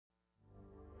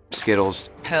Skittles,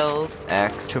 pills,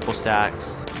 X, triple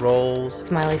stacks, rolls,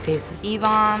 smiley faces,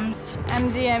 E-bombs,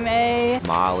 MDMA,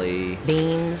 Molly,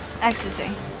 beans, ecstasy.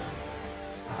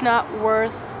 It's not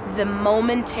worth the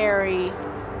momentary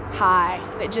high.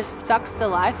 It just sucks the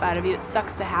life out of you. It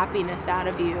sucks the happiness out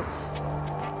of you.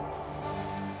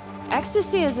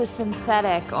 Ecstasy is a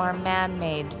synthetic or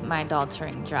man-made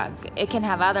mind-altering drug. It can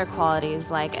have other qualities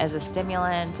like as a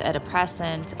stimulant, a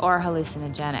depressant, or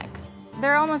hallucinogenic.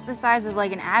 They're almost the size of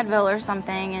like an Advil or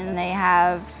something, and they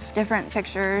have different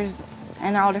pictures,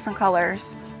 and they're all different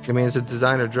colors. I mean, it's a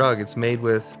designer drug. It's made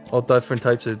with all different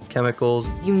types of chemicals.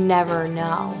 You never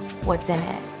know what's in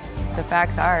it. The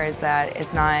facts are is that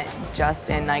it's not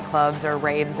just in nightclubs or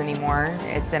raves anymore.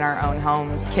 It's in our own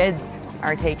homes. Kids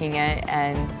are taking it,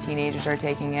 and teenagers are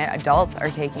taking it. Adults are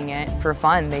taking it for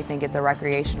fun. They think it's a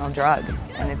recreational drug,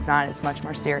 and it's not. It's much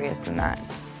more serious than that.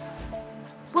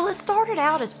 Well, it started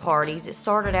out as parties. It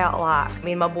started out like,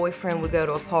 me and my boyfriend would go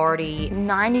to a party.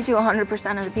 90 to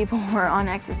 100% of the people were on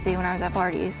ecstasy when I was at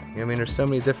parties. I mean, there's so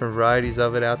many different varieties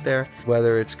of it out there,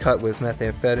 whether it's cut with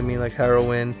methamphetamine like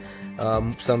heroin,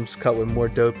 some's cut with more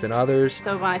dope than others.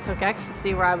 So when I took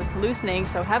ecstasy, where I was hallucinating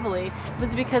so heavily, it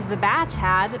was because the batch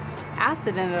had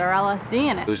acid in it or LSD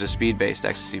in it. It was a speed-based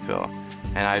ecstasy pill.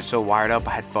 And I was so wired up,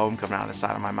 I had foam coming out of the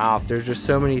side of my mouth. There's just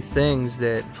so many things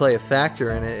that play a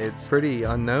factor in it. It's pretty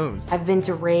unknown. I've been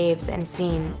to raves and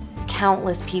seen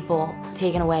countless people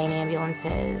taken away in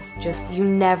ambulances. Just, you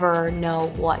never know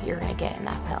what you're gonna get in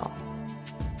that pill.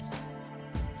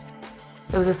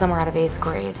 It was a summer out of 8th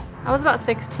grade. I was about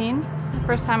 16 the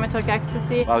first time I took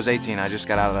ecstasy. I was 18, I just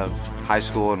got out of high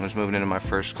school and was moving into my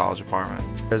first college apartment.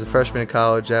 As a freshman in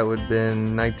college, that would have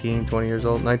been 19 years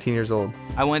old.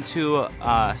 I went to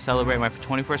celebrate my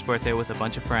 21st birthday with a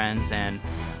bunch of friends, and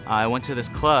I went to this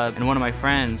club, and one of my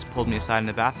friends pulled me aside in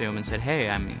the bathroom and said, hey,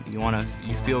 I mean,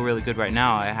 you feel really good right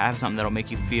now. I have something that'll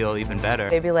make you feel even better.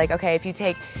 They'd be like, okay, if you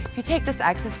take this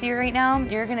ecstasy right now,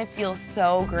 you're gonna feel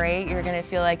so great. You're gonna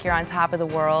feel like you're on top of the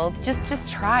world. Just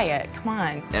try it, come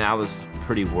on. And I was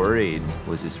pretty worried.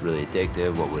 Was this really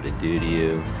addictive? What would it do to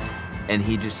you? And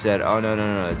he just said, oh,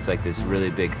 no, it's like this really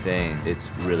big thing. It's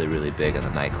really, really big on the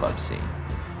nightclub scene.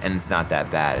 And it's not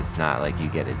that bad. It's not like you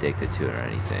get addicted to it or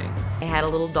anything. It had a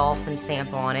little dolphin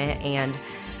stamp on it, and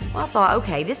well, I thought,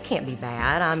 okay, this can't be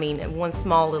bad. I mean, one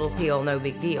small little pill, no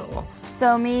big deal.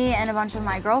 So me and a bunch of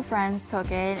my girlfriends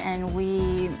took it, and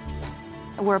we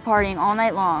were partying all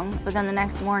night long, but then the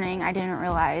next morning I didn't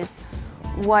realize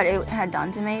what it had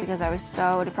done to me because I was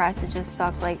so depressed. It just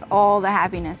sucked like all the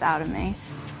happiness out of me.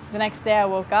 The next day I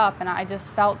woke up and I just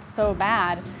felt so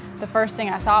bad. The first thing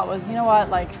I thought was, you know what,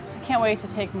 like, I can't wait to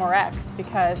take more X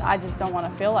because I just don't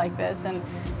want to feel like this. And,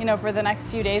 you know, for the next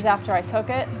few days after I took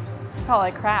it, I felt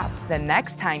like crap. The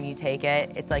next time you take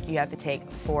it, it's like you have to take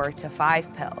 4 to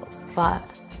 5 pills. But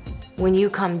when you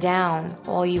come down,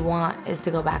 all you want is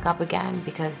to go back up again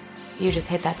because you just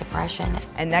hit that depression.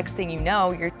 And next thing you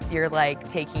know, you're like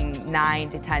taking 9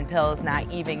 to 10 pills, not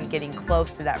even getting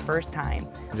close to that first time.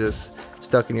 Just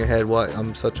stuck in your head, what,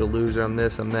 I'm such a loser, I'm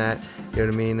this, I'm that, you know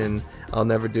what I mean? And I'll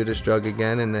never do this drug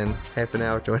again, and then half an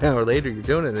hour to an hour later, you're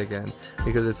doing it again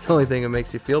because it's the only thing that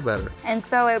makes you feel better. And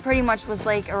so it pretty much was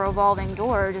like a revolving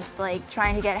door, just like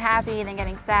trying to get happy, then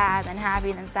getting sad, then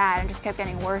happy, then sad, and just kept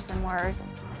getting worse and worse.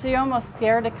 So you're almost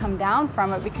scared to come down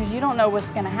from it because you don't know what's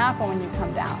going to happen when you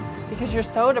come down. Because you're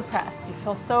so depressed, you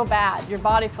feel so bad, your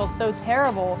body feels so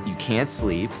terrible. You can't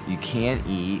sleep, you can't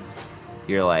eat,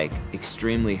 you're like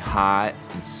extremely hot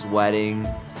and sweating.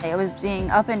 I was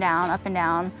being up and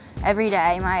down every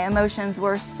day. My emotions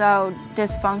were so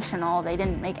dysfunctional, they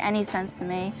didn't make any sense to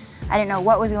me. I didn't know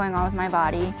what was going on with my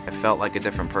body. I felt like a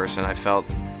different person. I felt,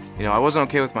 you know, I wasn't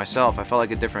okay with myself. I felt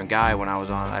like a different guy when I was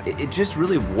on it. It just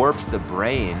really warps the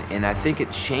brain, and I think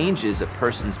it changes a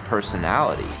person's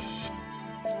personality.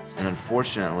 And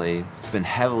unfortunately, it's been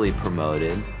heavily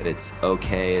promoted. It's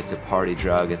okay, it's a party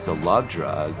drug, it's a love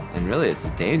drug, and really it's a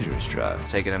dangerous drug.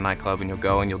 Take it to a nightclub and you'll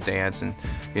go and you'll dance and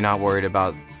you're not worried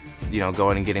about, you know,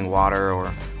 going and getting water or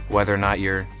whether or not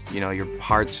your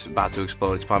heart's about to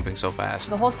explode, it's pumping so fast.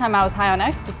 The whole time I was high on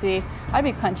ecstasy, I'd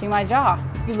be clenching my jaw.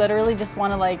 You literally just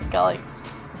want to go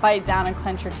bite down and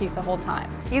clench your teeth the whole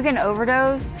time. You can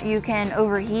overdose, you can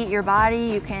overheat your body,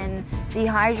 you can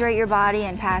dehydrate your body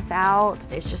and pass out.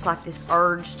 It's just like this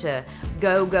urge to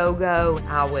go, go, go.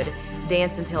 I would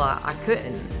dance until I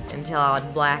couldn't, until I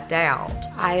was blacked out.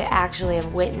 I actually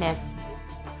have witnessed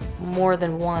more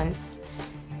than once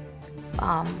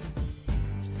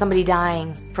somebody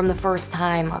dying from the first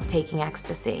time of taking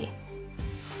ecstasy.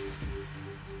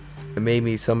 It made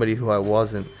me somebody who I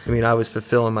wasn't. I mean, I was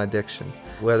fulfilling my addiction.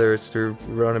 whether it's through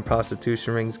running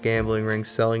prostitution rings, gambling rings,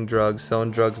 selling drugs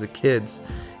to kids.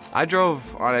 I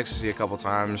drove on Ecstasy a couple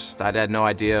times. I had no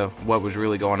idea what was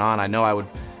really going on. I know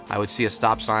I would see a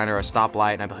stop sign or a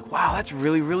stoplight and I'd be like, wow, that's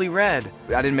really, really red.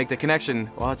 I didn't make the connection,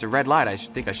 well, it's a red light. I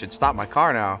think I should stop my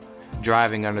car now.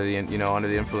 Driving under the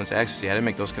influence of Ecstasy, I didn't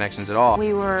make those connections at all.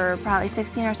 We were probably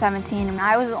 16 or 17, and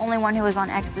I was the only one who was on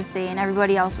Ecstasy, and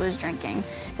everybody else was drinking.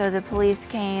 So the police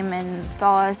came and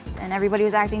saw us, and everybody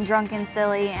was acting drunk and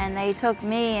silly, and they took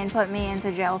me and put me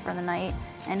into jail for the night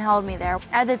and held me there.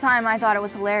 At the time, I thought it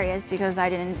was hilarious because I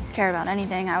didn't care about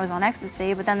anything. I was on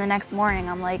Ecstasy, but then the next morning,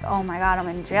 I'm like, oh my God, I'm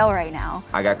in jail right now.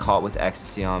 I got caught with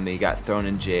Ecstasy on me, got thrown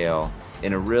in jail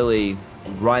in a really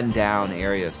run-down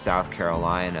area of South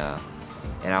Carolina.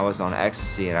 And I was on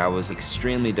Ecstasy, and I was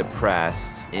extremely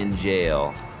depressed in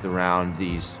jail around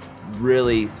these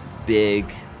really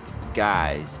big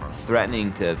guys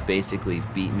threatening to basically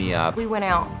beat me up. We went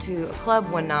out to a club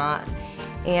one night,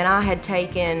 and I had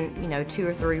taken, 2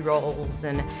 or 3 rolls,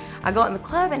 and I got in the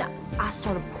club and I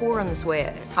started pouring the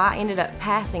sweat. I ended up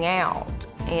passing out,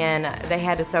 and they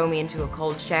had to throw me into a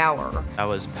cold shower. I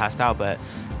was passed out, but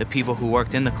the people who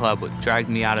worked in the club dragged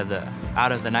me out of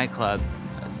the nightclub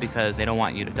because they don't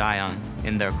want you to die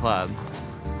in their club.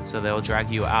 So they'll drag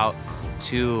you out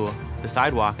to the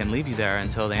sidewalk and leave you there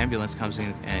until the ambulance comes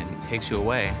in and takes you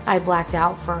away. I blacked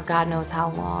out for God knows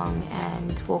how long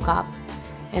and woke up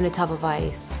in a tub of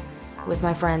ice with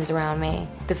my friends around me,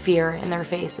 the fear in their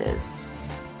faces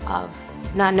of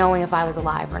not knowing if I was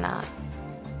alive or not.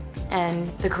 And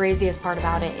the craziest part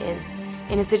about it is,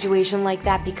 in a situation like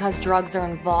that, because drugs are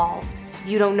involved,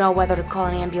 you don't know whether to call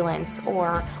an ambulance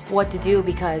or what to do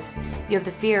because you have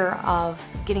the fear of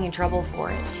getting in trouble for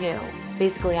it too.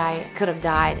 Basically, I could have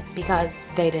died because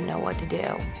they didn't know what to do.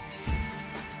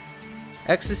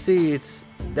 Ecstasy,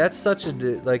 that's such a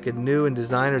new and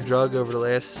designer drug over the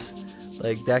last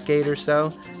decade or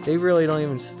so. They really don't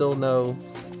even still know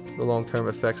the long-term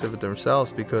effects of it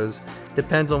themselves because it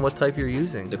depends on what type you're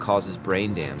using. It causes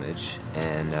brain damage,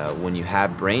 and when you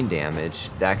have brain damage,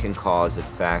 that can cause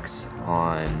effects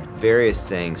on various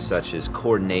things such as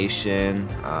coordination,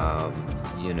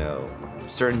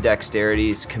 certain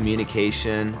dexterities,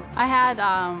 communication. I had,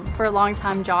 for a long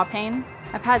time, jaw pain.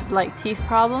 I've had teeth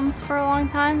problems for a long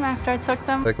time after I took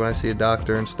them. When I see a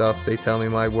doctor and stuff, they tell me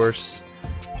my worst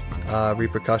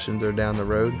repercussions are down the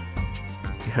road.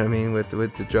 You know what I mean? With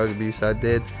the drug abuse I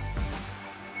did.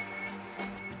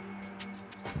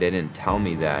 They didn't tell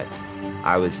me that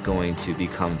I was going to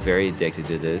become very addicted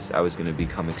to this. I was going to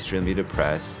become extremely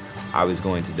depressed. I was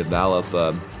going to develop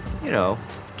a, $200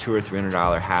 or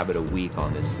 $300 habit a week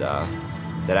on this stuff.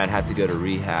 That I'd have to go to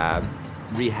rehabs.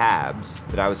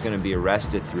 That I was going to be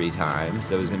arrested 3 times.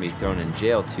 That I was going to be thrown in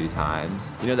jail 2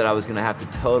 times. That I was going to have to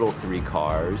total 3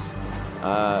 cars.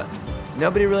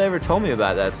 Nobody really ever told me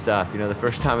about that stuff, the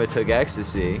first time I took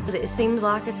Ecstasy. It seems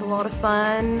like it's a lot of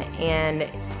fun,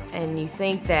 and you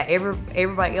think that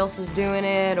everybody else is doing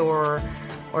it, or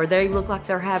they look like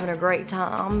they're having a great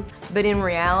time, but in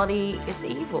reality, it's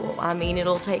evil. I mean,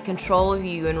 it'll take control of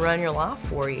you and run your life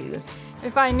for you.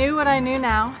 If I knew what I knew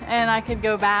now, and I could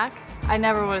go back, I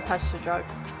never would have touched a drug.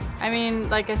 I mean,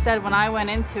 like I said, when I went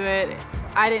into it,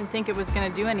 I didn't think it was going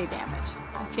to do any damage.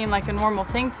 It seemed like a normal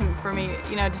thing for me,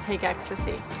 to take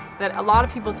Ecstasy. That a lot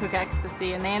of people took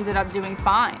Ecstasy and they ended up doing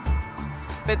fine,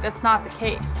 but that's not the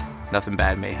case. Nothing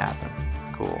bad may happen.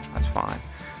 Cool, that's fine.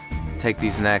 Take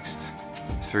these next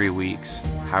 3 weeks.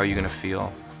 How are you gonna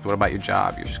feel? What about your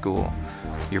job, your school,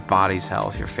 your body's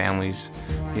health, your family's,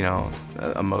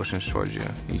 emotions towards you?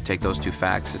 You take those 2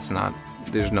 facts,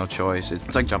 there's no choice.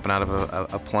 It's like jumping out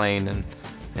of a plane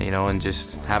and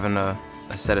just having a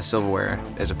set of silverware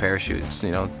as a parachute.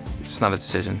 It's not a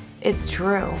decision. It's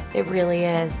true, it really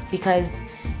is, because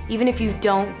even if you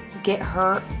don't get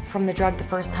hurt from the drug the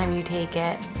first time you take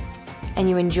it and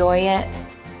you enjoy it,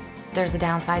 there's a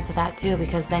downside to that too,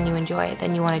 because then you enjoy it,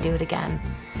 then you want to do it again.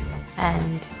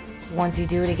 And once you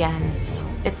do it again,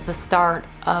 it's the start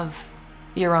of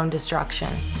your own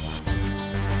destruction.